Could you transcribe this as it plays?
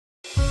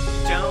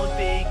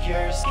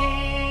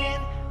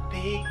skin,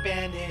 big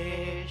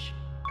Banish.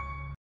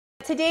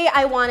 Today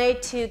I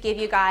wanted to give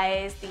you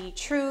guys the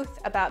truth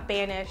about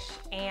Banish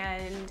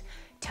and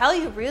tell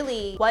you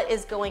really what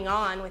is going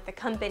on with the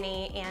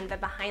company and the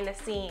behind the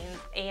scenes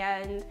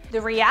and the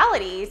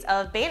realities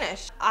of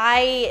Banish.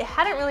 I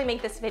hadn't really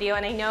made this video,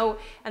 and I know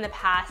in the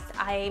past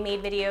I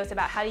made videos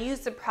about how to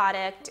use the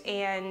product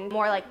and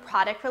more like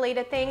product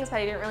related things, but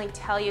I didn't really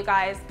tell you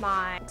guys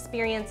my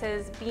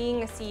experiences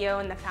being a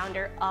CEO and the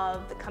founder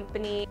of the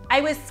company.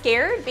 I was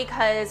scared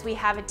because we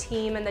have a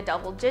team in the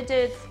double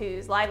digits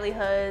whose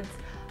livelihoods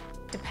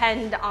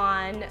depend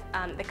on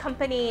the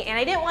company, and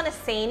I didn't want to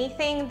say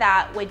anything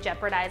that would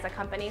jeopardize a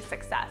company's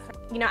success.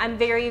 You know, I'm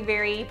very,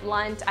 very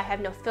blunt. I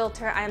have no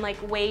filter. I'm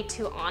like way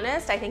too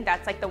honest. I think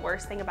that's like the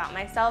worst thing about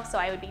myself, so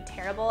I would be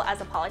terrible as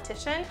a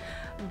politician.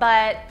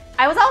 But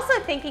I was also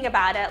thinking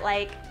about it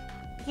like,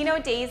 you know,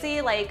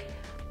 Daisy, like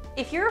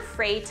if you're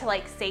afraid to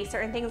like say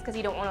certain things because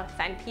you don't want to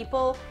offend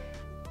people,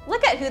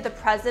 look at who the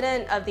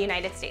president of the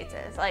United States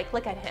is. Like,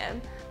 look at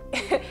him.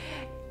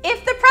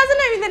 If the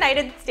president of the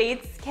United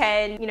States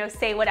can, you know,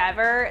 say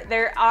whatever,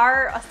 there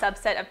are a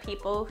subset of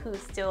people who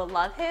still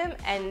love him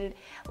and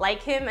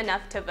like him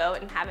enough to vote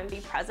and have him be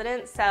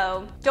president.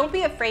 So don't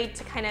be afraid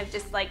to kind of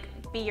just like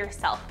be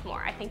yourself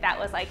more. I think that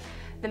was like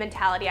the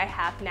mentality I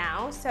have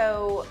now.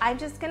 So I'm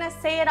just gonna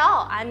say it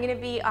all. I'm gonna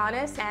be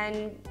honest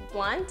and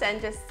blunt and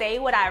just say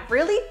what I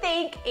really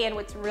think and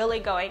what's really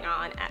going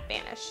on at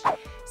Banish.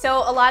 So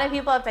a lot of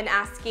people have been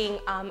asking,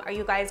 are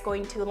you guys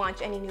going to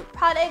launch any new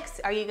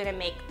products? Are you gonna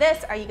make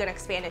this? Are you gonna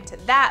expand into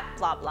that?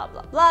 Blah, blah,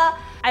 blah, blah.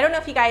 I don't know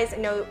if you guys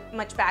know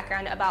much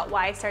background about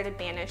why I started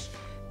Banish.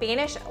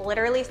 Banish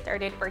literally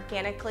started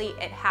organically.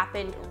 It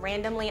happened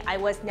randomly. I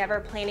was never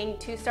planning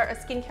to start a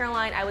skincare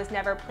line. I was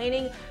never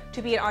planning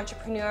to be an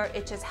entrepreneur.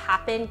 It just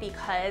happened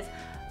because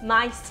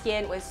my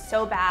skin was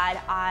so bad.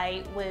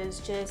 I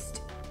was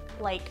just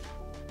like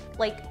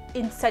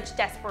in such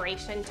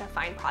desperation to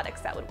find products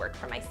that would work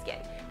for my skin.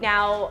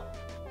 Now,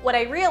 what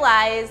I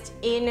realized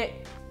in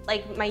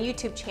like my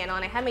YouTube channel,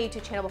 and I had my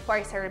YouTube channel before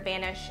I started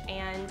Banish,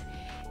 and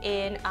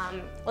in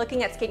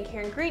looking at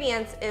skincare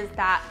ingredients, is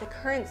that the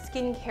current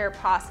skincare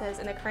process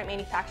and the current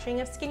manufacturing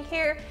of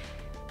skincare,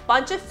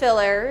 bunch of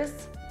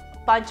fillers,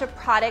 bunch of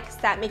products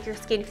that make your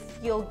skin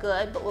feel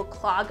good but will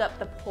clog up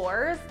the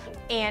pores,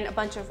 and a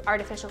bunch of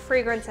artificial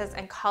fragrances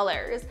and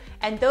colors.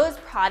 And those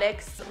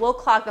products will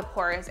clog the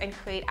pores and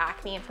create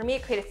acne. And for me,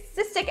 it created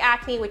cystic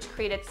acne, which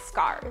created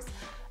scars.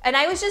 And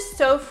I was just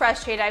so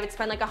frustrated. I would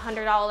spend like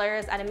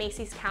 $100 at a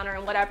Macy's counter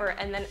and whatever,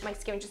 and then my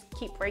skin would just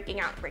keep breaking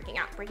out, breaking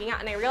out, breaking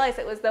out. And I realized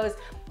it was those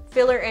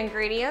filler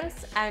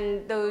ingredients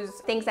and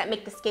those things that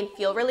make the skin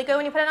feel really good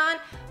when you put it on,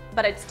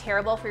 but it's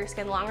terrible for your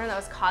skin longer, and that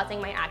was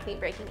causing my acne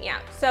breaking me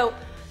out. So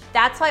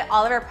that's why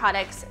all of our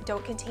products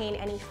don't contain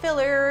any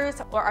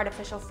fillers or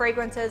artificial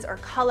fragrances or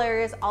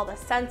colors. All the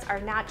scents are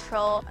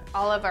natural.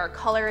 All of our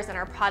colors and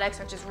our products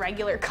are just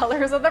regular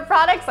colors of the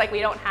products. Like, we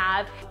don't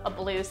have a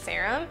blue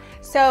serum.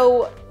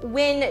 So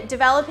when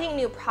developing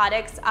new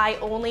products, I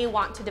only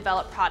want to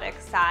develop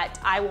products that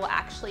I will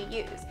actually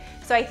use.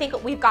 So I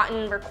think we've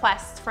gotten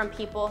requests from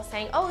people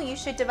saying, oh, you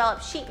should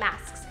develop sheet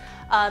masks.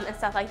 And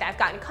stuff like that. I've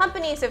gotten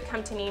companies who have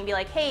come to me and be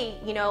like, hey,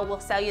 you know, we'll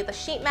sell you the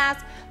sheet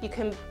mask. You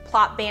can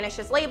plop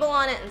Banish's label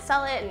on it and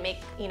sell it and make,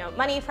 you know,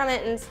 money from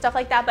it and stuff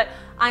like that. But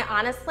I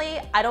honestly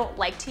don't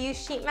like to use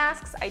sheet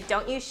masks. I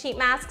don't use sheet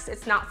masks.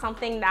 It's not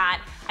something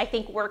that I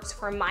think works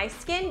for my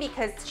skin,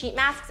 because sheet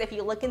masks, if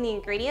you look in the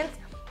ingredients,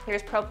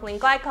 there's propylene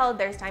glycol,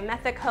 there's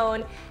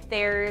dimethicone,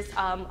 there's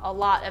a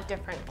lot of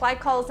different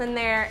glycols in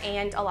there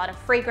and a lot of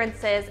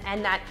fragrances,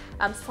 and that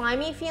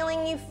slimy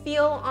feeling you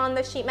feel on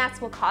the sheet masks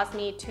will cause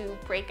me to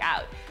break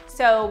out.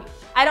 So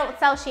I don't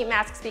sell sheet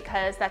masks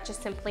because that's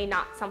just simply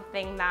not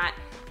something that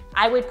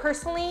I would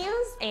personally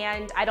use,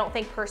 and I don't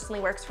think personally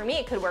works for me.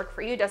 It could work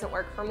for you, doesn't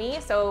work for me,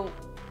 so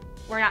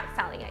we're not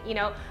selling it. You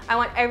know, I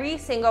want every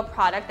single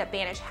product that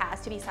Banish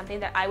has to be something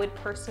that I would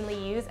personally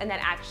use and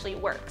that actually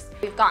works.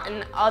 We've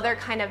gotten other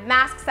kind of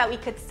masks that we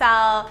could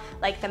sell,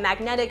 like the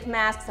magnetic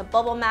masks, the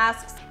bubble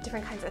masks,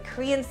 different kinds of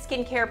Korean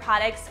skincare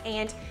products.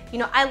 And you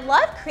know, I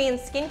love Korean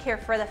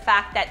skincare for the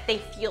fact that they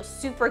feel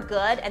super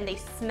good and they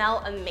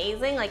smell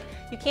amazing. Like,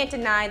 you can't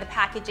deny the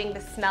packaging,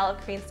 the smell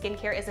of Korean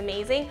skincare is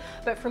amazing.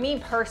 But for me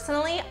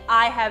personally,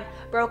 I have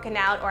broken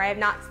out, or I have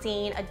not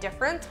seen a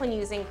difference when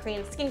using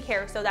Korean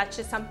skincare. So that's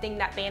just something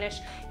that Banish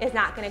is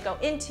not gonna go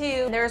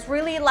into. There's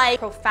really like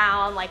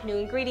profound like new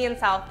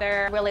ingredients out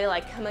there, really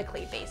like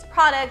chemically based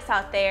products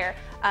out there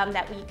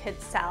that we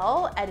could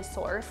sell and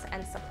source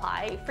and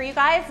supply for you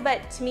guys.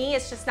 But to me,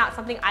 it's just not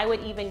something I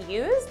would even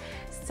use.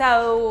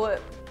 So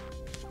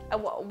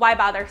why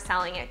bother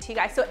selling it to you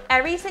guys? So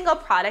every single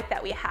product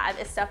that we have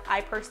is stuff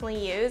I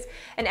personally use,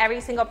 and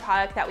every single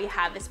product that we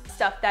have is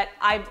stuff that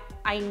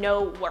I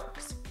know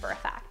works for a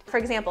fact. For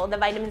example, the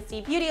vitamin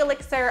C beauty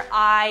elixir,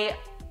 I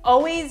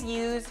always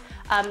used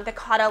the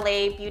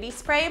Caudalie Beauty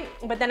Spray,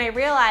 but then I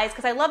realized,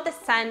 because I love the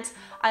scent,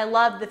 I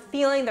love the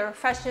feeling, the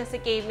refreshness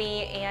it gave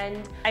me,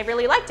 and I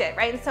really liked it,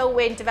 right? And so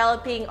when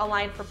developing a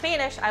line for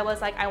Banish, I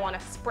was like, I want a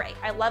spray.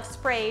 I love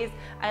sprays,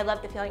 I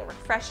love the feeling of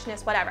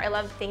refreshness, whatever. I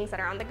love things that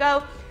are on the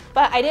go,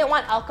 but I didn't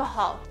want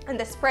alcohol in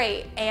the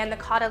spray, and the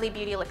Caudalie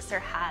Beauty Elixir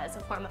has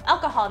a form of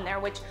alcohol in there,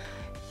 which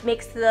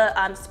makes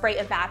the spray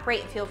evaporate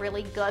and feel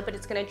really good, but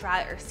it's gonna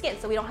dry out your skin,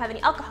 so we don't have any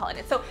alcohol in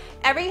it. So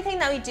everything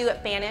that we do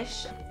at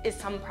Banish is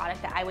some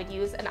product that I would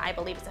use and I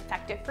believe is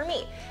effective for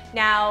me.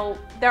 Now,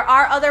 there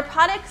are other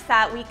products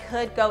that we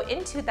could go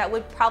into that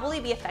would probably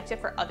be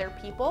effective for other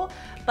people,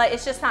 but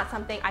it's just not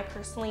something I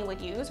personally would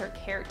use or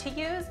care to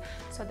use,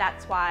 so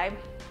that's why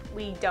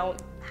we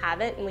don't have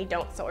it and we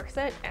don't source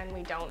it and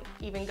we don't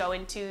even go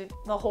into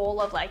the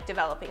whole of like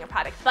developing a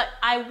product. But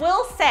I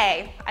will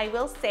say,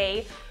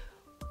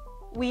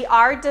 we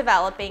are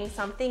developing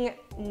something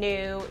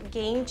new,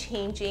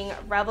 game-changing,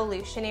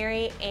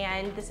 revolutionary,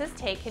 and this has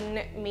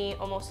taken me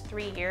almost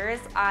 3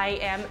 years. I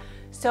am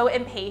so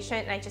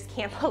impatient and I just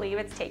can't believe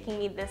it's taking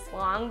me this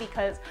long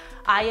because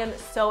I am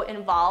so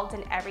involved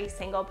in every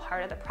single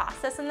part of the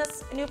process in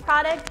this new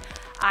product.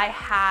 I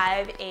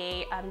have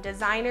a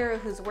designer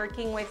who's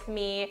working with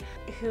me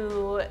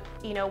who,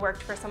 you know,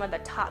 worked for some of the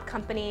top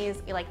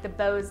companies like the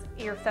Bose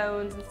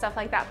earphones and stuff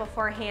like that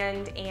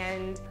beforehand,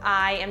 and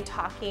I am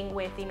talking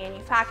with the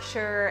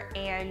manufacturer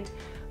and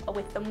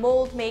with the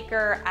mold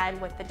maker and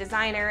with the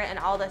designer and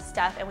all this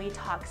stuff, and we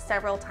talk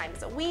several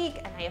times a week,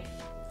 and I have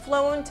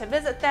flown to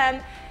visit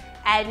them,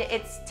 and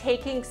it's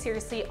taking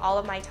seriously all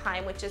of my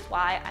time, which is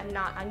why I'm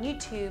not on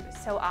YouTube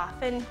so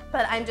often.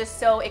 But I'm just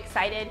so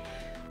excited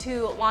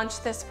to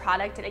launch this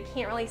product, and I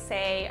can't really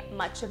say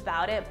much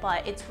about it,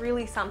 but it's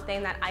really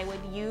something that I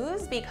would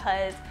use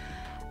because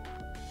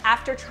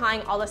after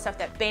trying all the stuff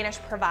that Banish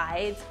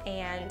provides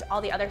and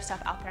all the other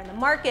stuff out there in the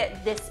market,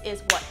 this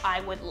is what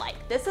I would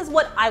like. This is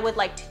what I would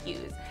like to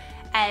use.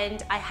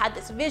 And I had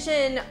this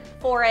vision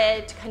for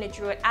it, kind of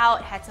drew it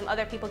out, had some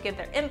other people give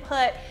their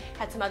input,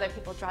 had some other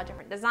people draw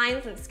different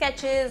designs and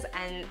sketches,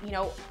 and you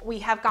know, we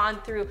have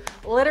gone through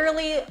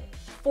literally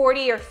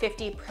 40 or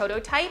 50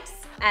 prototypes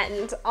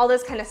and all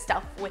this kind of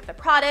stuff with the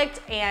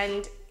product,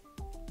 and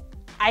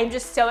I'm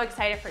just so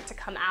excited for it to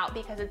come out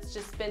because it's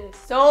just been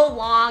so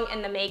long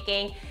in the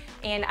making,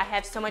 and I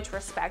have so much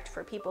respect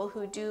for people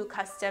who do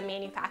custom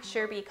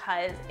manufacture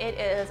because it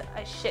is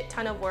a shit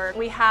ton of work.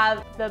 We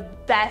have the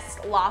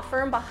best law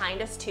firm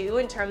behind us too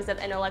in terms of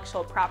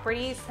intellectual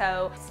property,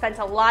 so spent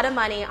a lot of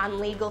money on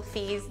legal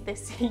fees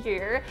this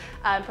year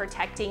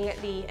protecting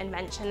the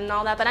invention and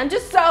all that, but I'm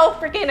just so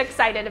freaking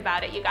excited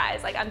about it, you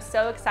guys. Like, I'm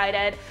so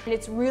excited, and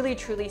it's really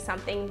truly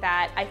something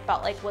that I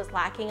felt like was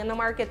lacking in the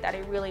market that I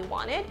really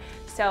wanted.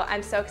 So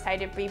I'm so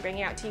excited to be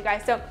bringing it out to you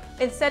guys. So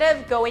instead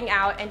of going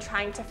out and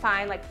trying to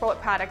find like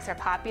what products are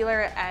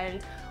popular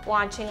and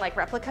launching like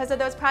replicas of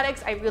those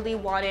products, I really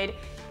wanted,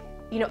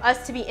 you know,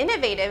 us to be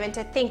innovative and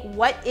to think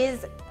what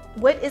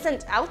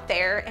isn't out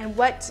there and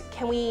what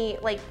can we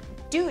like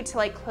do to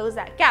like close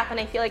that gap. And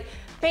I feel like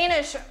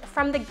Banish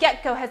from the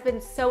get-go has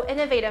been so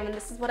innovative, and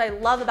this is what I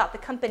love about the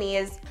company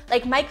is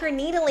like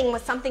microneedling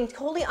was something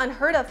totally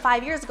unheard of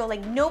 5 years ago.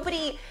 Like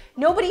nobody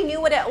knew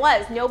what it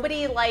was.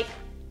 Nobody like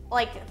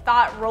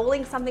thought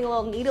rolling something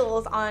little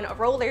needles on a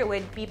roller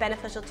would be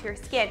beneficial to your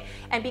skin.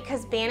 And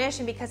because Banish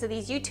and because of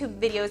these YouTube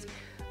videos,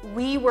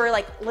 we were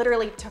like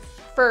literally the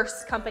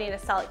first company to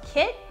sell a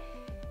kit.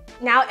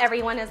 Now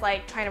everyone is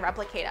like trying to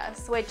replicate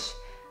us, which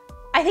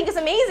I think is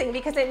amazing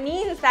because it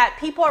means that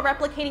people are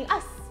replicating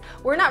us.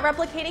 We're not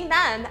replicating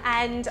them,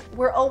 and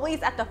we're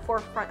always at the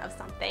forefront of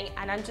something.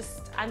 And I'm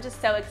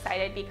just so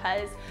excited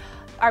because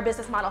our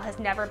business model has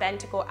never been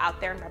to go out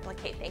there and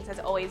replicate things. It's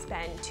always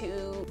been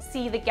to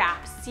see the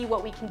gaps, see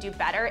what we can do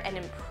better, and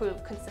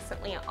improve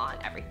consistently on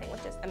everything,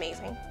 which is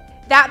amazing.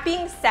 That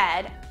being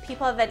said,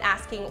 people have been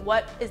asking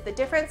what is the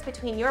difference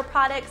between your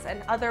products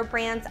and other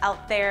brands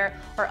out there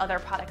or other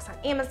products on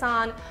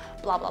Amazon,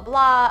 blah, blah,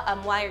 blah.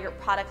 Why are your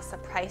products the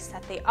price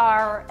that they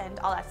are and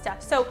all that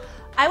stuff. So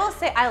I will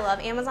say I love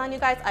Amazon, you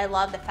guys. I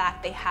love the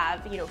fact they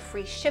have, you know,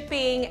 free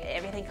shipping,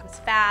 everything comes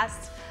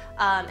fast.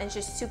 And it's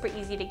just super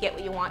easy to get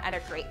what you want at a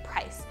great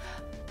price.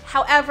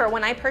 However,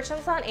 when I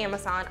purchase on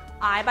Amazon,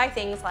 I buy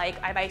things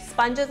like I buy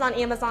sponges on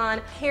Amazon,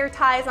 hair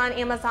ties on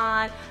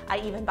Amazon. I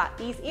even bought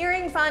these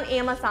earrings on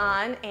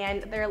Amazon,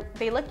 and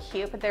they look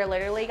cute, but they're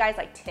literally, guys,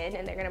 like tin,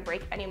 and they're gonna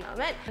break any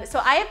moment. So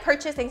I have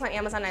purchased things on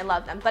Amazon, I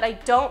love them, but I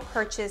don't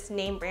purchase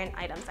name brand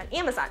items on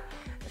Amazon.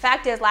 The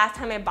fact is, last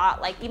time I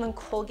bought like even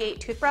Colgate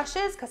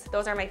toothbrushes, because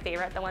those are my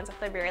favorite, the ones with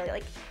the really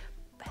like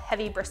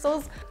heavy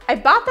bristles. I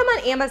bought them on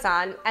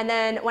Amazon, and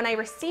then when I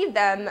received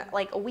them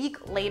like a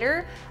week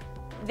later,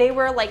 they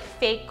were like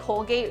fake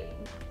Colgate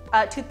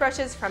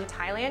toothbrushes from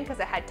Thailand because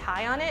it had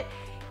Thai on it.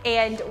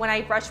 And when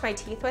I brushed my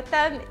teeth with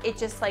them, it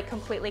just like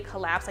completely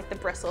collapsed, like the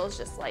bristles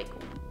just like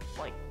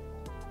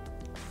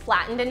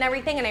flattened and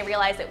everything, and I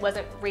realized it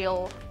wasn't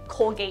real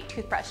Colgate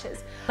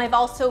toothbrushes. I've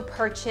also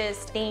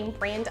purchased name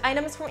brand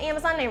items from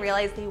Amazon, and I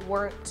realized they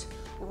weren't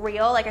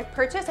real. Like I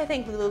purchased, I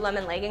think,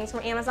 Lululemon leggings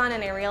from Amazon,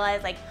 and I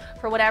realized like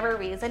for whatever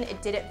reason,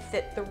 it didn't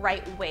fit the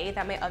right way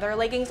that my other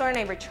leggings are, and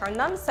I returned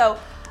them. So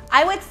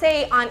I would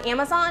say on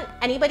Amazon,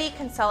 anybody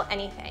can sell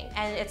anything,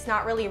 and it's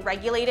not really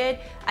regulated.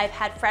 I've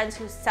had friends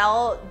who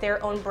sell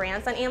their own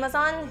brands on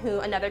Amazon, who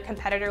another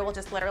competitor will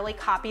just literally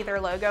copy their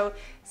logo,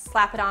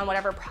 slap it on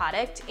whatever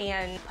product,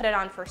 and put it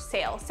on for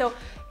sale. So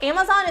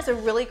Amazon is a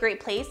really great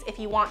place if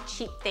you want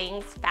cheap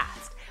things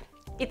fast.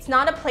 It's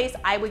not a place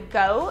I would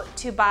go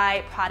to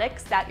buy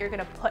products that you're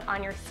gonna put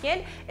on your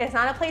skin. It's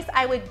not a place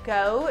I would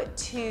go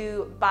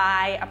to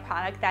buy a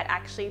product that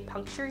actually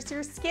punctures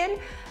your skin,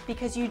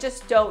 because you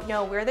just don't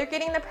know where they're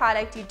getting the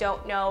product, you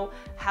don't know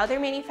how they're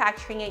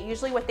manufacturing it.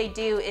 Usually what they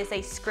do is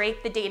they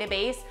scrape the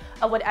database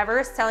of whatever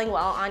is selling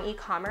well on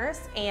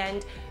e-commerce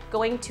and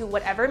going to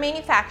whatever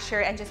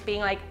manufacturer and just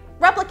being like,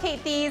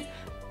 replicate these,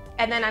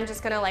 and then I'm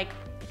just gonna like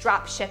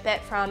drop ship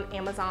it from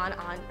Amazon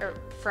or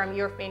from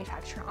your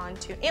manufacturer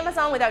onto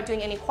Amazon without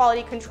doing any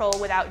quality control,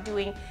 without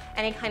doing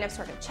any kind of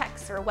sort of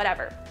checks or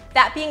whatever.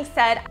 That being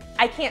said,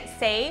 I can't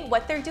say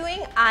what they're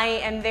doing. I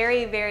am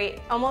very,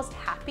 very almost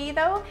happy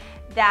though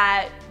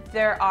that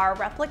there are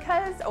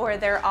replicas or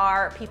there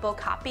are people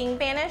copying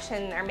Banish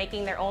and they're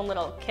making their own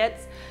little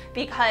kits,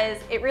 because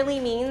it really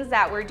means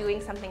that we're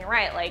doing something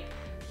right. Like,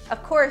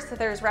 of course,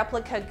 there's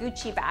replica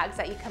Gucci bags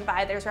that you can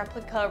buy. There's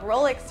replica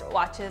Rolex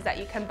watches that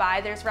you can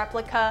buy. There's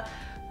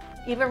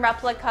even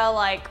replica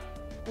like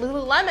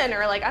Lululemon,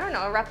 or like, I don't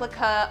know,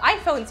 replica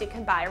iPhones you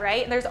can buy,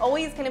 right? There's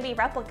always gonna be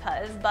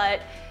replicas,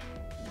 but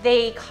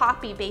they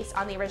copy based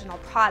on the original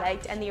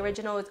product, and the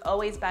original is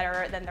always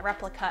better than the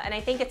replica. And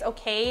I think it's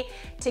okay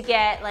to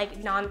get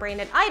like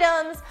non-branded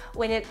items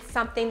when it's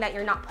something that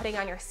you're not putting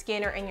on your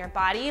skin or in your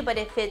body. But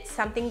if it's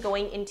something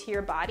going into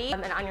your body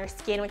and on your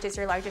skin, which is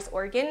your largest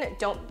organ,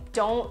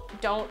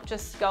 don't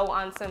just go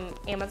on some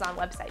Amazon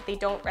website. They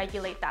don't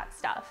regulate that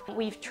stuff.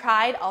 We've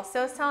tried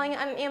also selling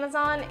on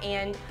Amazon,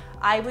 and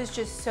I was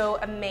just so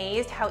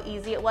amazed how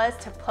easy it was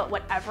to put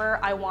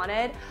whatever I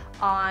wanted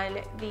on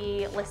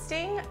the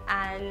listing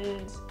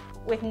and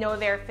with no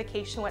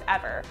verification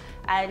whatever.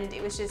 And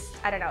it was just,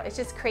 I don't know, it's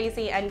just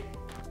crazy. And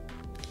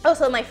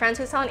also my friends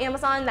who sell on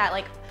Amazon that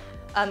like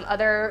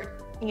other,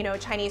 you know,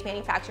 Chinese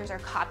manufacturers are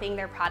copying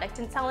their product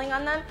and selling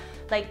on them.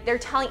 Like they're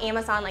telling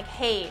Amazon like,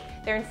 hey,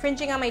 they're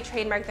infringing on my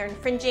trademark, they're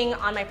infringing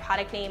on my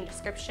product name,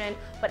 description,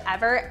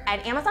 whatever.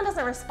 And Amazon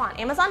doesn't respond.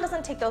 Amazon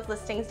doesn't take those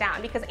listings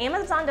down because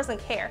Amazon doesn't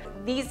care.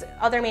 These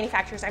other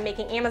manufacturers are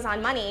making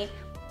Amazon money.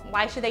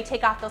 Why should they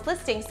take off those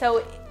listings?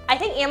 So I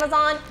think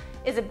Amazon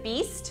is a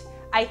beast.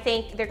 I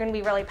think they're gonna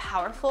be really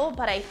powerful,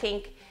 but I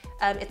think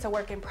it's a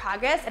work in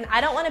progress. And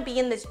I don't wanna be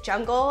in this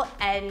jungle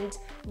and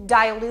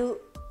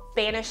dilute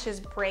Banish's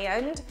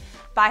brand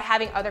by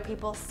having other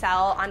people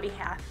sell on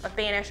behalf of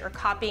Banish or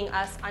copying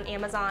us on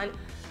Amazon,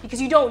 because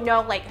you don't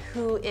know like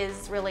who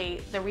is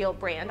really the real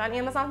brand on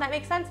Amazon, if that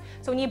makes sense.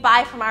 So when you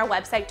buy from our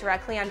website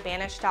directly on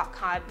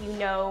banish.com, you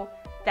know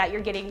that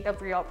you're getting the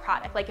real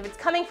product. Like if it's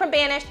coming from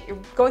Banish, you're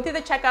going through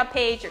the checkout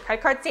page, your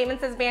credit card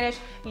statement says Banish,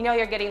 you know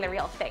you're getting the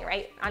real thing,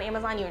 right? On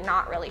Amazon, you're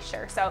not really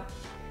sure. So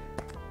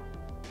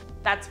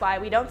that's why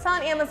we don't sell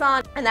on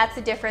Amazon, and that's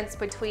the difference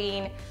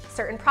between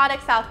certain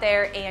products out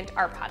there and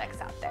our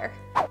products out there.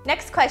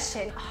 Next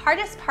question,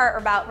 hardest part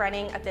about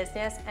running a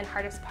business and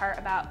hardest part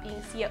about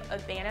being CEO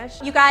of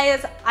Banish. You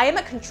guys, I am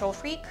a control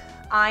freak.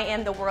 I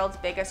am the world's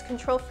biggest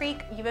control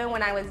freak. Even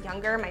when I was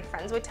younger, my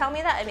friends would tell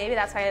me that, and maybe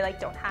that's why I like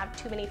don't have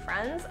too many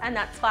friends. And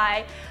that's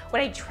why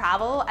when I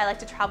travel, I like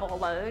to travel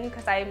alone,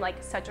 because I'm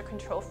like such a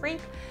control freak.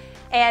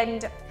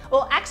 And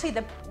well, actually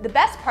the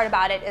best part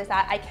about it is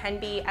that I can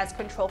be as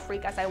control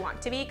freak as I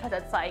want to be, because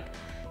it's like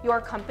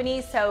your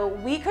company. So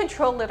we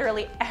control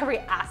literally every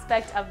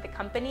aspect of the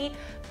company,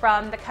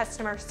 from the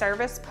customer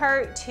service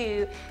part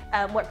to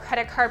what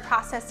credit card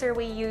processor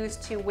we use,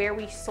 to where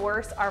we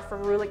source our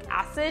ferulic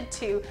acid,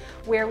 to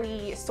where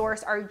we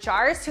source our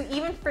jars, to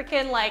even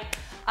freaking like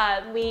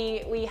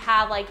we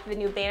have like the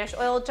new Banish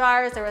oil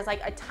jars. There was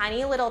like a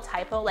tiny little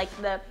typo, like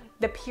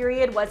the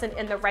period wasn't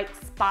in the right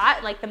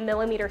spot, like the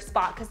millimeter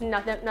spot, because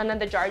none of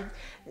the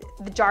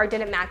jar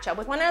didn't match up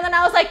with one another. And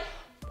I was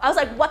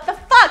like, what the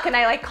fuck? And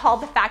I like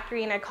called the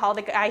factory and I called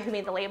the guy who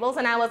made the labels,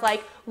 and I was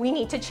like, we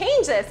need to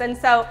change this. And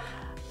so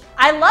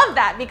I love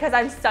that, because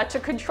I'm such a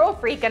control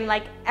freak, and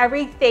like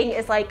everything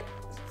is like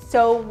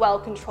so well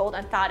controlled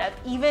and thought of.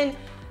 Even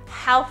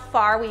how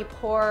far we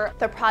pour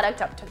the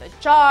product up to the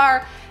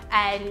jar,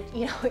 and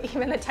you know,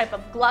 even the type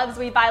of gloves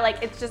we buy,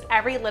 like it's just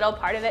every little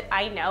part of it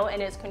I know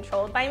and is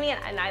controlled by me,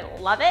 and I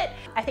love it.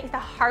 I think the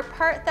hard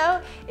part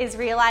though is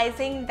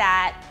realizing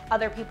that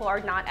other people are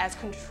not as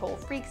control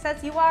freaks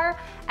as you are,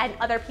 and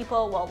other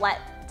people will let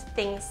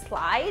things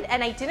slide.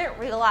 And I didn't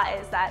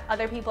realize that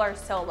other people are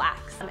so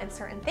lax in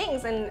certain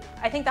things. And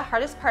I think the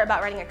hardest part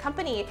about running a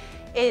company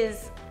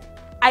is,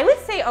 I would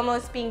say,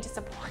 almost being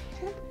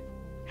disappointed.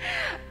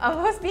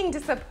 Almost being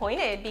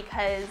disappointed,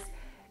 because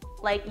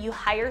Like, you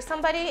hire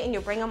somebody and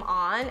you bring them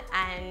on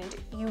and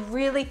you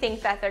really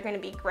think that they're gonna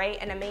be great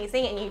and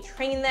amazing, and you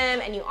train them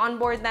and you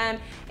onboard them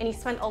and you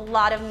spend a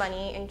lot of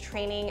money in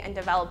training and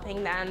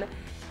developing them.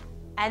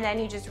 And then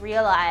you just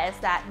realize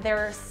that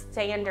their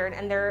standard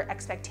and their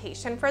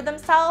expectation for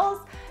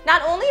themselves,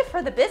 not only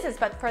for the business,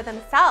 but for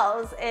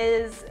themselves,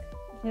 is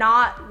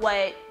not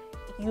what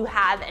you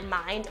have in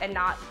mind and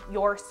not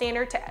your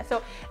standard.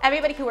 So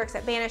everybody who works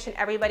at Banish and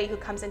everybody who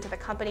comes into the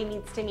company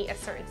needs to meet a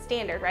certain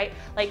standard, right?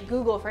 Like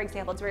Google, for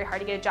example, it's very hard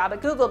to get a job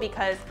at Google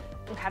because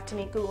you have to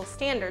meet Google's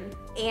standard.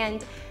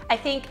 And I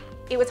think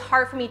it was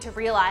hard for me to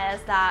realize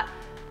that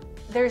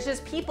there's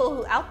just people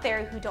who out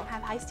there who don't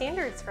have high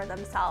standards for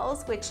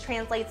themselves, which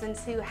translates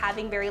into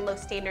having very low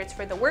standards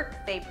for the work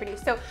they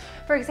produce. So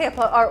for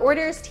example, our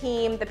orders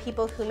team, the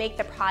people who make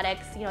the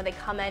products, you know, they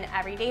come in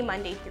every day,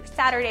 Monday through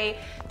Saturday,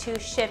 to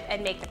ship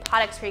and make the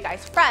products for you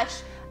guys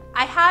fresh.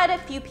 I had a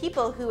few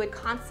people who would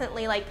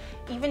constantly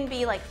even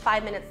be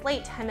 5 minutes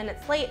late, 10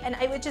 minutes late, and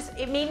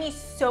it made me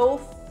so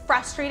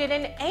frustrated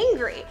and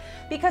angry,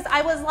 because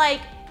I was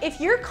like,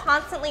 if you're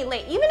constantly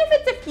late, even if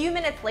it's a few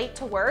minutes late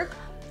to work,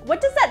 what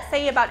does that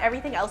say about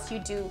everything else you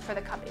do for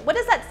the company? What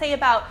does that say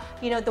about,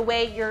 the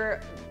way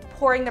you're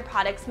pouring the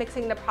products,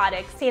 mixing the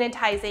products,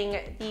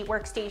 sanitizing the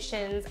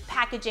workstations,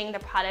 packaging the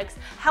products?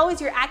 How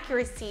is your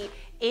accuracy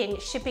in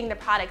shipping the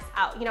products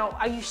out?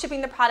 Are you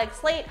shipping the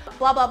products late?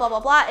 Blah, blah, blah, blah,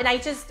 blah. And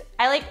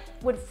I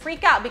would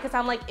freak out, because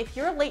I'm like, if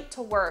you're late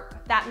to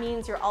work, that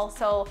means you're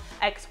also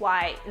X,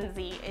 Y, and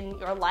Z in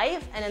your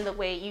life and in the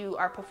way you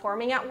are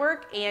performing at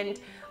work. And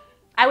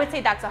I would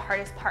say that's the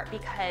hardest part,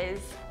 because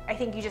I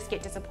think you just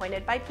get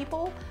disappointed by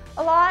people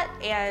a lot.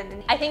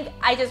 And I think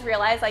I just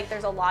realized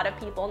there's a lot of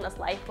people in this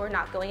life who are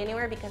not going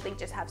anywhere because they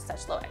just have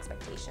such low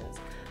expectations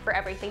for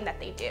everything that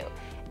they do.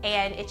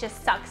 And it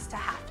just sucks to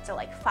have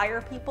to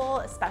fire people,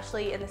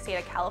 especially in the state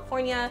of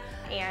California.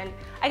 And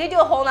I could do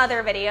a whole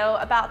nother video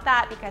about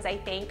that, because I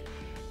think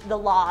the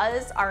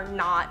laws are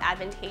not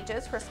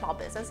advantageous for small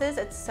businesses.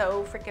 It's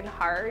so freaking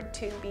hard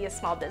to be a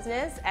small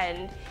business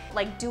and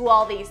do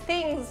all these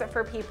things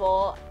for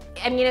people.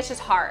 I mean, it's just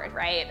hard,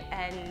 right?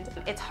 And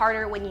it's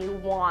harder when you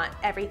want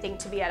everything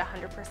to be at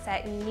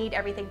 100% and need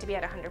everything to be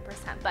at 100%.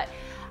 But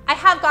I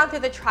have gone through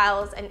the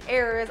trials and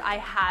errors. I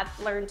have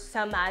learned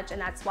so much, and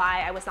that's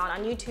why I was not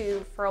on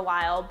YouTube for a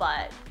while.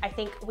 But I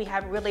think we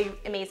have really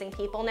amazing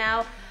people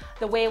now.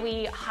 The way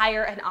we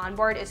hire and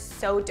onboard is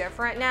so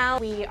different now.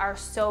 We are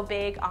so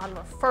big on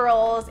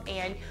referrals,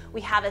 and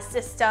we have a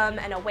system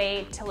and a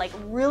way to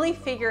really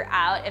figure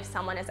out if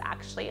someone is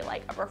actually a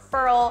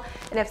referral,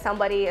 and if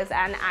somebody is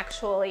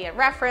actually a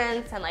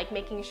reference, and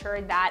making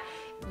sure that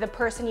the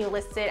person you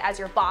listed as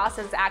your boss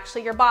is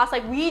actually your boss.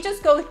 We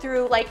just go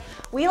through,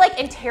 we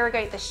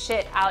interrogate the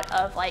shit out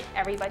of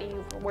everybody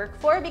you work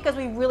for, because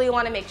we really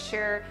want to make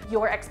sure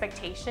your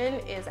expectation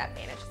is at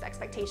Banish's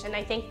expectation.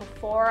 I think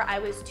before I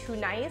was too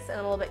nice and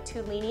a little bit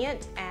too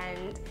lenient,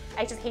 and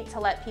I just hate to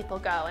let people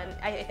go, and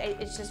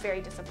it's just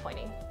very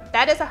disappointing.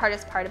 That is the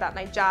hardest part about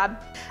my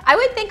job. I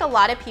would think a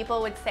lot of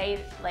people would say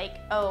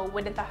oh,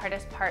 wouldn't the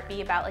hardest part be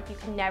about you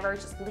can never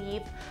just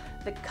leave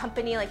the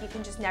company, you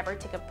can just never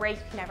take a break,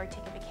 you can never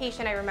take a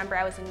vacation. I remember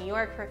I was in New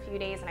York for a few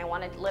days and I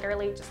wanted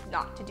literally just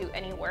not to do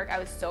any work. I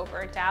was so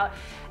burnt out.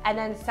 And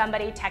then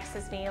somebody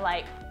texts me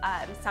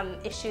some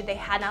issue they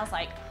had, and I was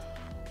like,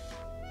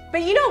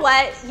 but you know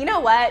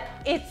what?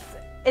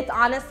 It's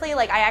honestly,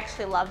 I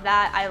actually love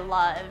that. I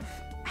love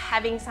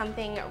having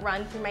something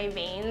run through my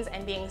veins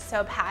and being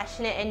so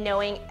passionate and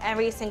knowing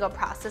every single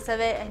process of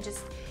it, and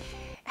just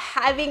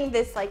having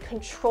this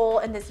control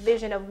and this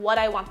vision of what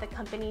I want the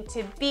company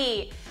to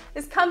be.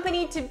 This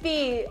company to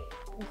be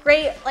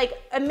great,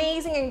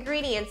 amazing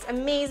ingredients,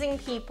 amazing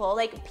people,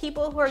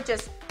 people who are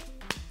just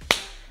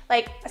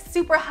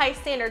super high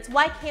standards.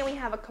 Why can't we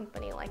have a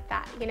company like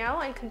that,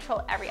 and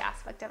control every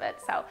aspect of it?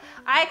 So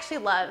I actually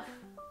love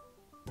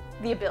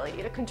the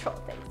ability to control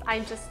things.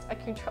 I'm just a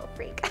control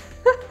freak,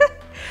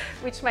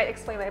 which might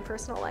explain my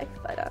personal life,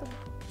 but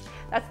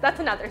that's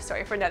another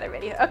story for another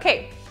video.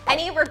 Okay,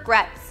 any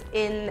regrets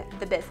in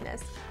the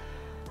business?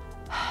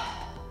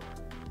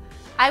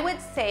 I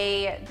would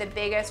say the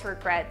biggest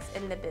regrets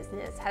in the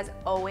business has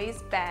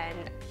always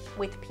been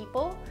with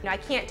people. I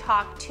can't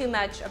talk too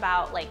much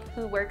about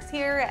who works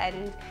here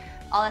and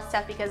all that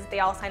stuff, because they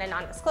all signed a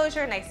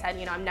non-disclosure, and I said,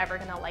 I'm never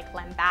gonna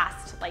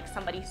lambast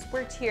somebody who's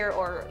worked here,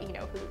 or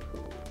who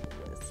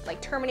was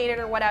terminated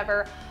or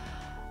whatever.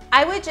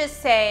 I would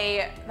just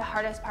say the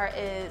hardest part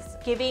is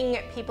giving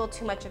people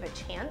too much of a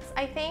chance,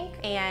 I think,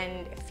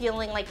 and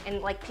feeling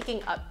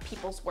picking up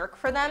people's work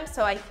for them.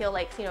 So I feel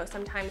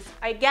sometimes,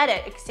 I get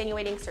it,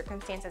 extenuating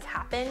circumstances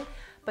happen,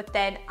 but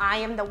then I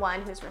am the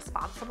one who's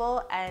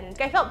responsible, and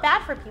I felt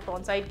bad for people,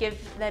 and so I'd give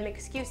them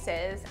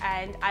excuses,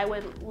 and I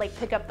would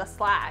pick up the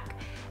slack,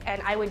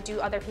 and I would do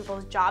other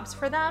people's jobs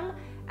for them.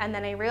 And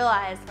then I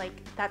realized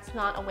that's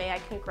not a way I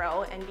can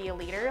grow and be a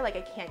leader. I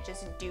can't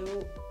just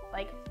do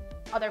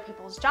other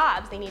people's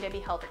jobs. They need to be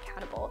held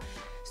accountable.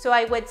 So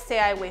I would say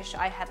I wish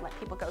I had let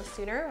people go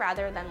sooner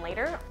rather than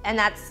later. And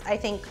that's, I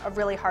think, a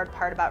really hard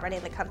part about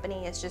running the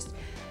company, is just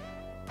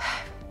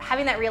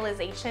having that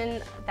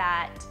realization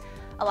that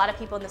a lot of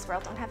people in this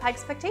world don't have high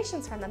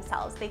expectations from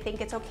themselves. They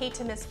think it's okay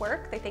to miss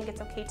work. They think it's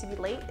okay to be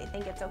late. They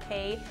think it's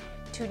okay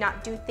to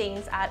not do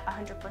things at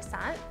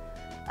 100%.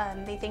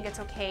 They think it's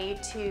okay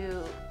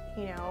to,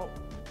 you know,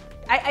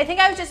 I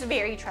think I was just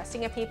very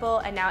trusting of people,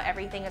 and now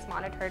everything is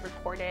monitored,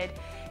 recorded,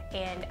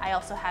 and I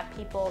also have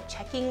people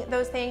checking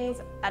those things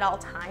at all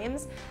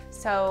times.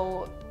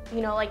 So,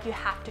 you know, like, you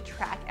have to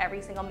track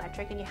every single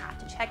metric and you have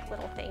to check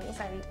little things.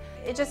 And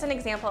it's just an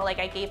example, like,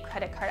 I gave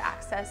credit card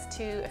access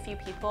to a few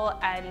people,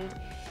 and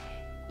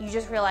you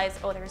just realize,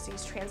 oh, there's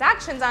these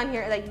transactions on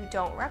here that you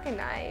don't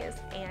recognize.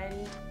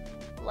 And,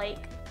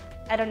 like,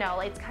 I don't know,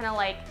 it's kind of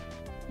like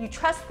you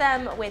trust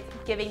them with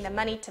giving them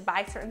money to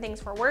buy certain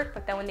things for work,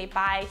 but then when they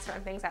buy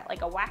certain things at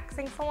like a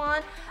waxing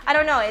salon, I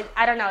don't know,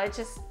 it's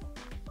just,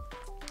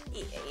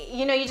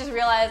 you know, you just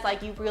realize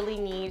like you really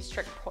need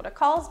strict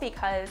protocols,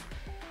 because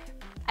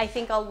I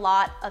think a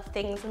lot of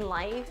things in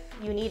life,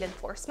 you need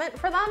enforcement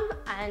for them,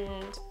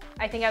 and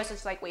I think I was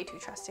just like way too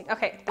trusting.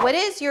 Okay, what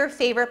is your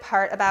favorite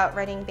part about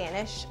running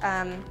Banish?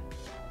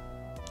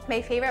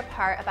 My favorite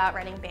part about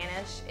running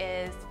Banish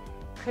is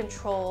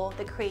control,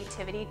 the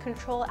creativity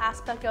control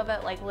aspect of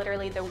it. Like,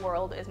 literally the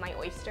world is my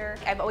oyster.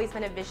 I've always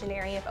been a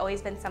visionary. I've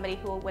always been somebody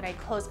who, when I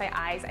close my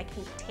eyes, I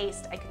can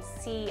taste, I can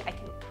see,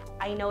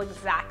 I know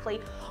exactly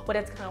what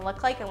it's gonna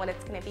look like and what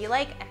it's gonna be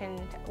like. And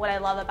what I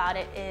love about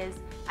it is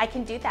I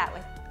can do that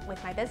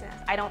with my business.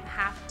 I don't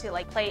have to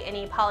like play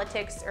any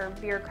politics or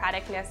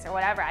bureaucraticness or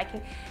whatever. I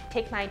can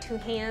take my two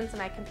hands and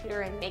my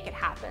computer and make it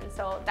happen.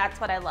 So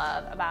that's what I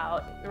love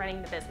about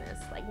running the business.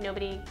 Like,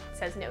 nobody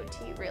says no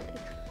to you, really.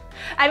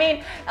 I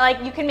mean,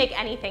 like, you can make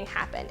anything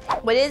happen.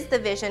 What is the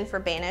vision for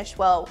Banish?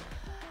 Well,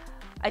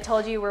 I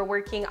told you we're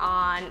working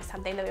on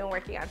something that we've been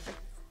working on for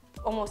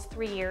almost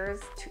 3 years,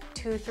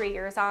 3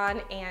 years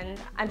on, and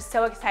I'm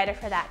so excited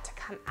for that to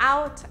come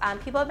out.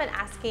 People have been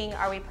asking,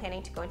 are we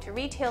planning to go into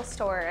retail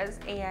stores?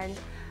 And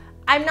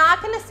I'm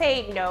not gonna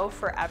say no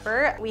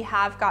forever. We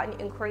have gotten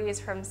inquiries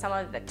from some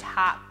of the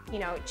top, you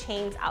know,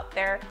 chains out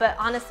there. But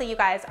honestly, you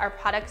guys, our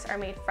products are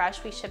made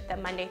fresh. We ship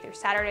them Monday through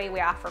Saturday. We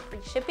offer free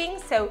shipping.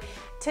 So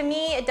to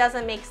me, it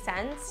doesn't make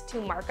sense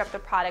to mark up the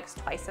products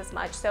twice as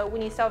much. So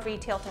when you sell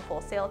retail to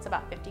wholesale, it's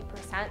about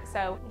 50%.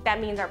 So that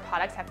means our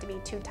products have to be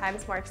 2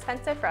 times more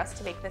expensive for us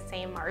to make the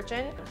same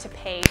margin to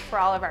pay for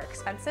all of our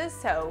expenses.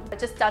 So it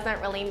just doesn't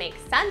really make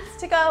sense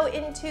to go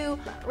into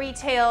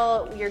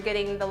retail. You're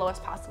getting the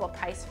lowest possible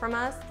price from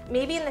us.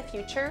 Maybe in the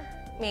future,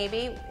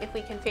 maybe if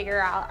we can figure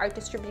out our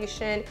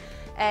distribution,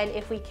 and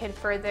if we can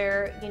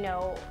further, you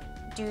know,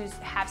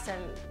 have some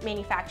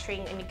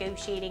manufacturing and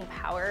negotiating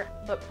power.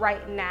 But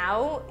right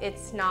now,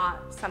 it's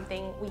not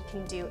something we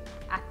can do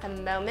at the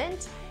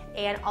moment.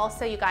 And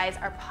also, you guys,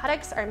 our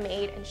products are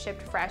made and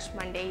shipped fresh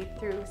Monday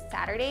through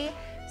Saturday.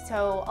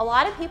 So a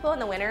lot of people in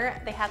the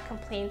winter, they have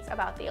complaints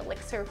about the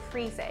elixir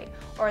freezing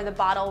or the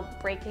bottle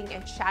breaking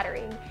and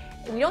shattering.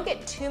 We don't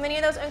get too many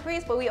of those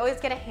inquiries, but we always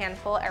get a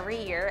handful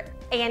every year.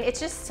 And it's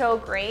just so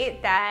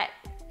great that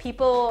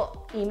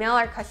people email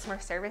our customer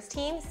service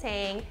team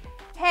saying,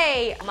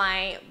 hey,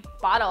 my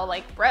bottle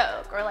like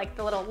broke, or like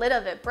the little lid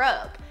of it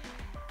broke.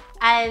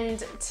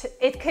 And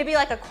it could be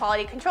like a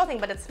quality control thing,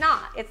 but it's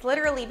not. It's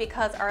literally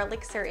because our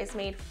elixir is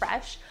made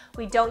fresh.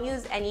 We don't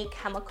use any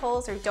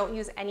chemicals or don't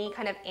use any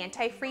kind of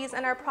antifreeze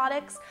in our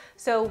products.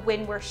 So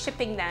when we're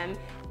shipping them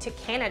to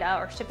Canada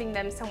or shipping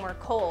them somewhere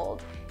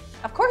cold,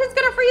 of course it's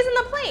gonna freeze in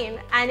the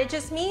plane. And it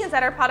just means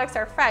that our products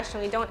are fresh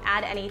and we don't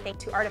add anything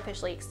to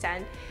artificially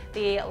extend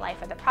the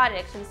life of the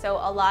product. And so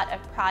a lot of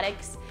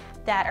products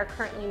that are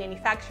currently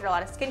manufactured, a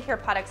lot of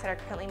skincare products that are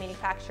currently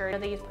manufactured,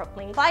 they use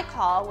propylene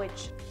glycol,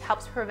 which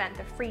helps prevent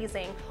the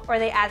freezing, or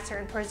they add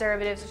certain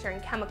preservatives or certain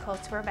chemicals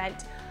to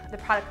prevent the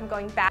product from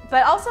going bad.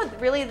 But also,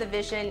 really the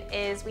vision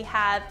is we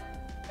have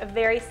a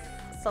very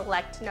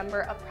select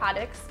number of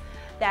products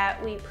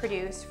that we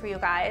produce for you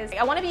guys.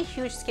 I want to be a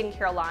huge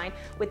skincare line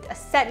with a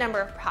set number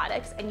of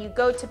products, and you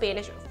go to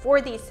Banish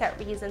for these set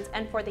reasons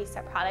and for these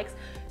set products.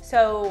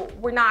 So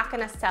we're not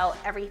gonna sell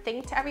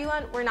everything to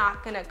everyone. We're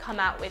not gonna come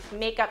out with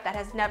makeup that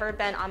has never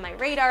been on my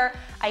radar.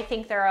 I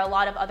think there are a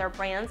lot of other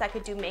brands that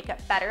could do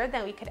makeup better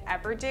than we could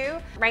ever do.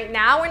 Right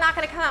now, we're not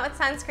gonna come out with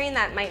sunscreen.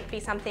 That might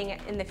be something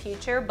in the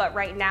future, but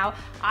right now,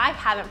 I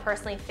haven't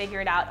personally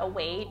figured out a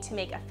way to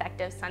make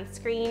effective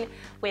sunscreen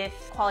with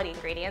quality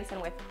ingredients and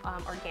with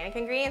organic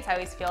ingredients. I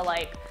always feel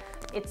like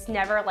it's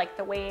never like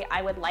the way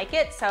I would like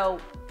it. So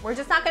we're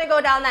just not gonna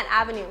go down that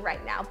avenue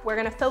right now. We're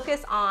gonna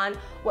focus on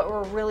what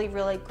we're really,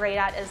 really great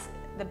at, is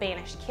the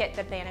Banish kit,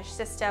 the Banish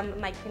system,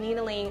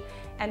 microneedling,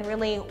 and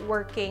really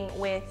working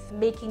with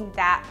making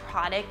that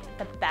product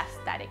the best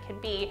that it can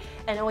be,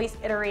 and always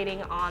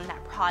iterating on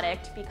that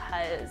product,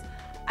 because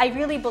I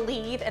really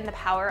believe in the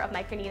power of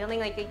microneedling.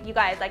 Like, you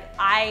guys, like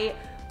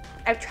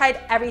I've tried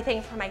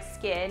everything for my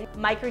skin.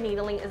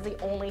 Microneedling is the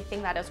only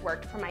thing that has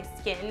worked for my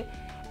skin.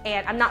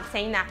 And I'm not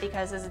saying that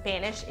because this is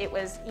Banish. It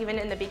was even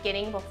in the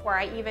beginning, before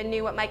I even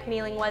knew what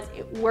microneedling was.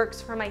 It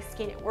works for my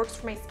skin. It works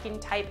for my skin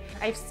type.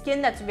 I have skin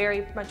that's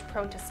very much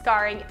prone to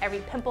scarring. Every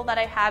pimple that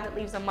I have, it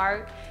leaves a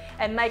mark.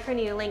 And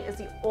microneedling is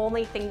the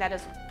only thing that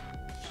has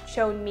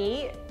shown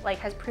me, like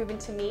has proven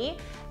to me,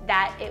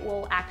 that it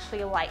will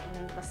actually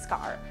lighten the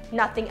scar.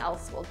 Nothing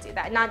else will do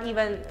that. Not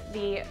even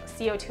the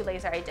CO2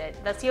 laser I did.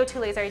 The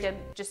CO2 laser I did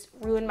just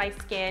ruined my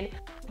skin.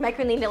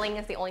 Microneedling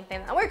is the only thing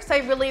that works, so I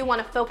really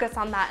want to focus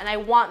on that, and I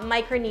want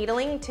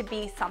microneedling to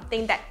be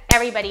something that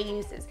everybody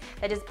uses,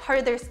 that is part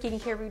of their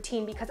skincare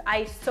routine, because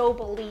I so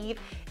believe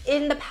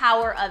in the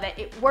power of it.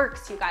 It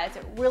works, you guys,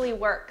 it really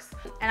works.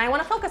 And I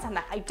want to focus on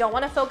that. I don't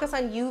want to focus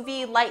on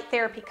UV light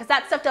therapy, because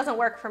that stuff doesn't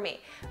work for me,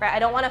 right? I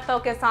don't want to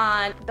focus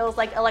on those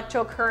like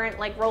electrocurrent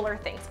like roller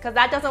things, because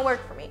that doesn't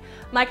work for me.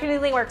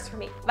 Microneedling works for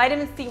me.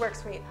 Vitamin C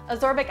works for me.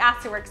 Ascorbic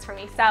acid works for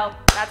me. So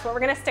that's what we're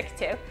going to stick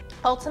to.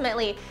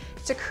 Ultimately,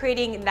 to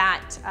creating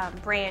that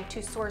brand,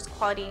 to source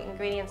quality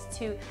ingredients,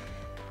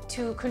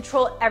 to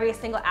control every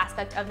single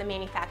aspect of the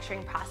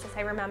manufacturing process.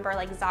 I remember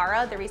like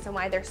Zara, the reason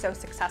why they're so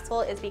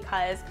successful is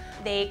because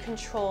they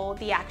control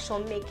the actual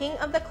making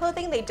of the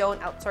clothing. They don't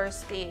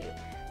outsource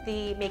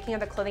the making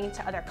of the clothing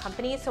to other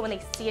companies. So when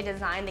they see a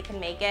design, they can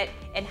make it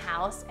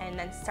in-house and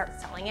then start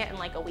selling it in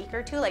like a week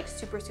or two, like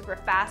super, super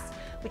fast,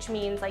 which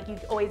means like you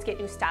always get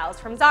new styles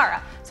from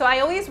Zara. So I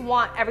always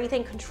want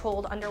everything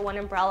controlled under one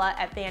umbrella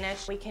at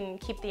Banish. We can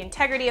keep the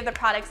integrity of the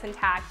products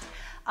intact,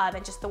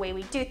 and just the way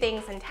we do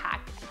things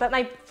intact. But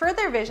my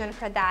further vision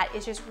for that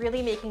is just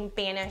really making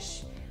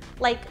Banish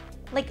like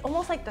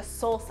almost like the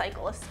Soul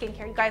Cycle of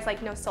skincare. You guys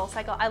like know Soul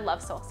Cycle? I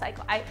love Soul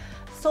Cycle.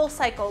 Soul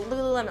Cycle,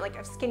 Lululemon, like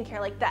of skincare,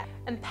 like that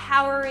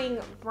empowering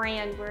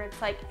brand where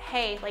it's like,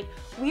 hey, like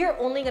we are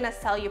only gonna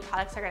sell you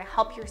products that are gonna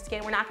help your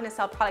skin. We're not gonna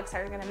sell products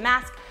that are gonna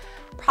mask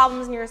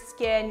problems in your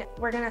skin.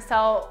 We're gonna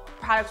sell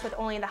products with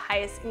only the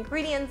highest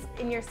ingredients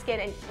in your skin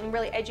and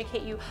really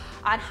educate you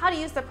on how to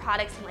use the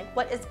products and like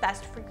what is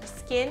best for your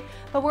skin.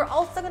 But we're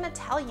also gonna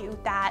tell you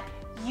that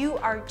you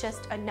are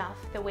just enough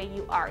the way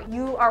you are.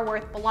 You are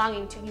worth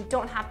belonging to. You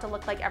don't have to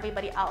look like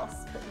everybody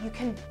else. You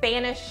can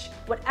banish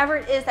whatever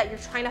it is that you're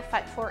trying to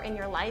fight for in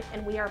your life,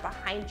 and we are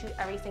behind you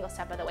every single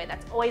step of the way.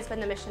 That's always been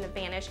the mission of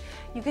Banish.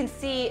 You can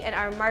see in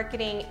our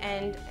marketing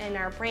and in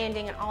our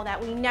branding and all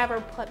that, we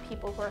never put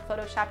people who are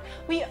photoshopped.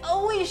 We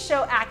always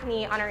show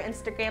acne on our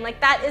Instagram. Like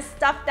that is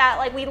stuff that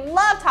like we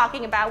love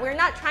talking about. We're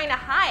not trying to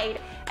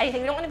hide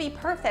anything. We don't want to be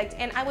perfect,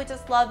 and I would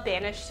just love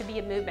Banish to be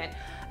a movement.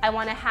 I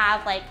want to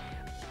have like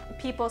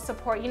people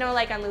support, you know,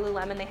 like on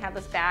Lululemon they have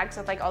those bags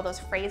with like all those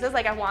phrases.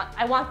 Like I want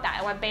that.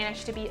 I want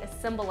Banish to be a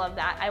symbol of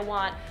that. I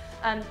want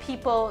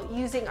people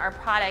using our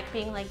product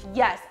being like,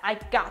 yes, I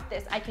got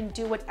this. I can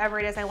do whatever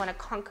it is I want to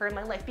conquer in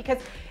my life, because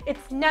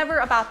it's never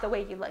about the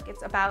way you look.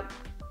 It's about,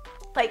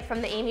 like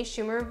from the Amy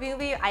Schumer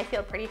movie, I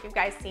Feel Pretty, if you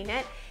guys seen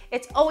it,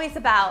 it's always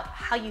about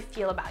how you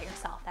feel about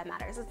yourself that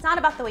matters. It's not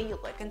about the way you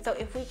look. And so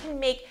if we can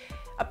make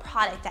a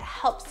product that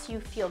helps you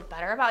feel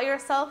better about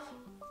yourself,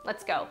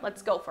 let's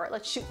go for it.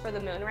 Let's shoot for the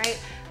moon, right?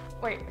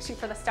 Wait, shoot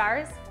for the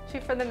stars?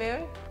 Shoot for the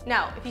moon?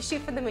 No, if you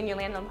shoot for the moon, you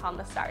land upon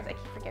the stars. I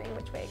keep forgetting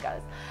which way it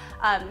goes.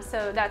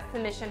 So that's the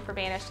mission for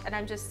Banish, and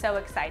I'm just so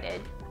excited.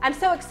 I'm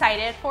so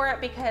excited for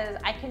it because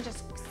I can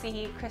just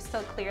see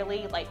crystal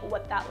clearly like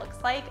what that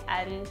looks like,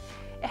 and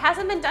it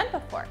hasn't been done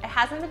before. It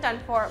hasn't been done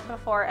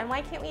before, and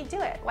why can't we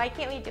do it? Why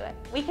can't we do it?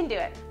 We can do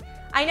it.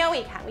 I know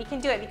we can. We can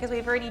do it because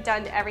we've already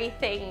done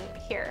everything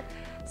here.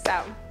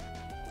 So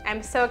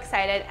I'm so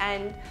excited,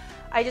 and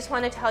I just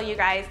want to tell you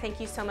guys, thank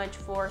you so much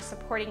for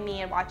supporting me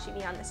and watching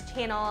me on this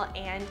channel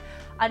and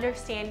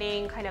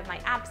understanding kind of my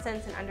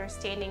absence and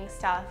understanding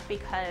stuff,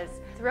 because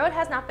the road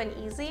has not been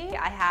easy.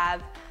 I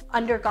have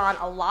undergone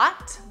a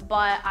lot,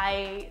 but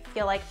I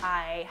feel like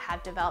I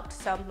have developed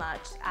so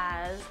much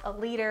as a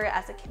leader,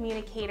 as a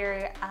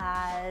communicator,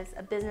 as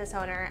a business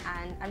owner,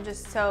 and I'm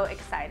just so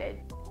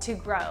excited to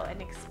grow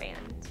and expand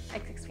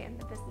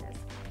the business.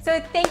 So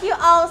thank you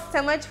all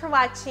so much for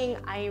watching.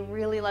 I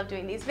really love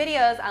doing these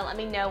videos. Let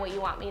me know what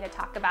you want me to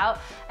talk about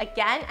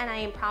again, and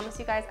I promise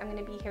you guys I'm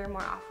gonna be here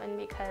more often,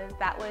 because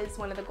that was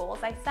one of the goals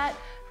I set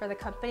for the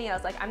company. I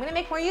was like, I'm gonna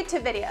make more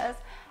YouTube videos,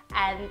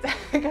 and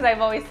because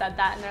I've always said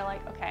that, and they're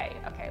like, okay,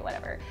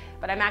 whatever.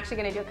 But I'm actually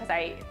gonna do it because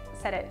I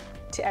said it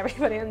to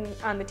everybody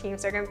on the team,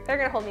 so they're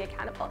gonna hold me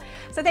accountable.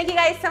 So thank you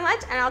guys so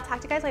much, and I'll talk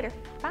to you guys later.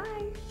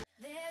 Bye.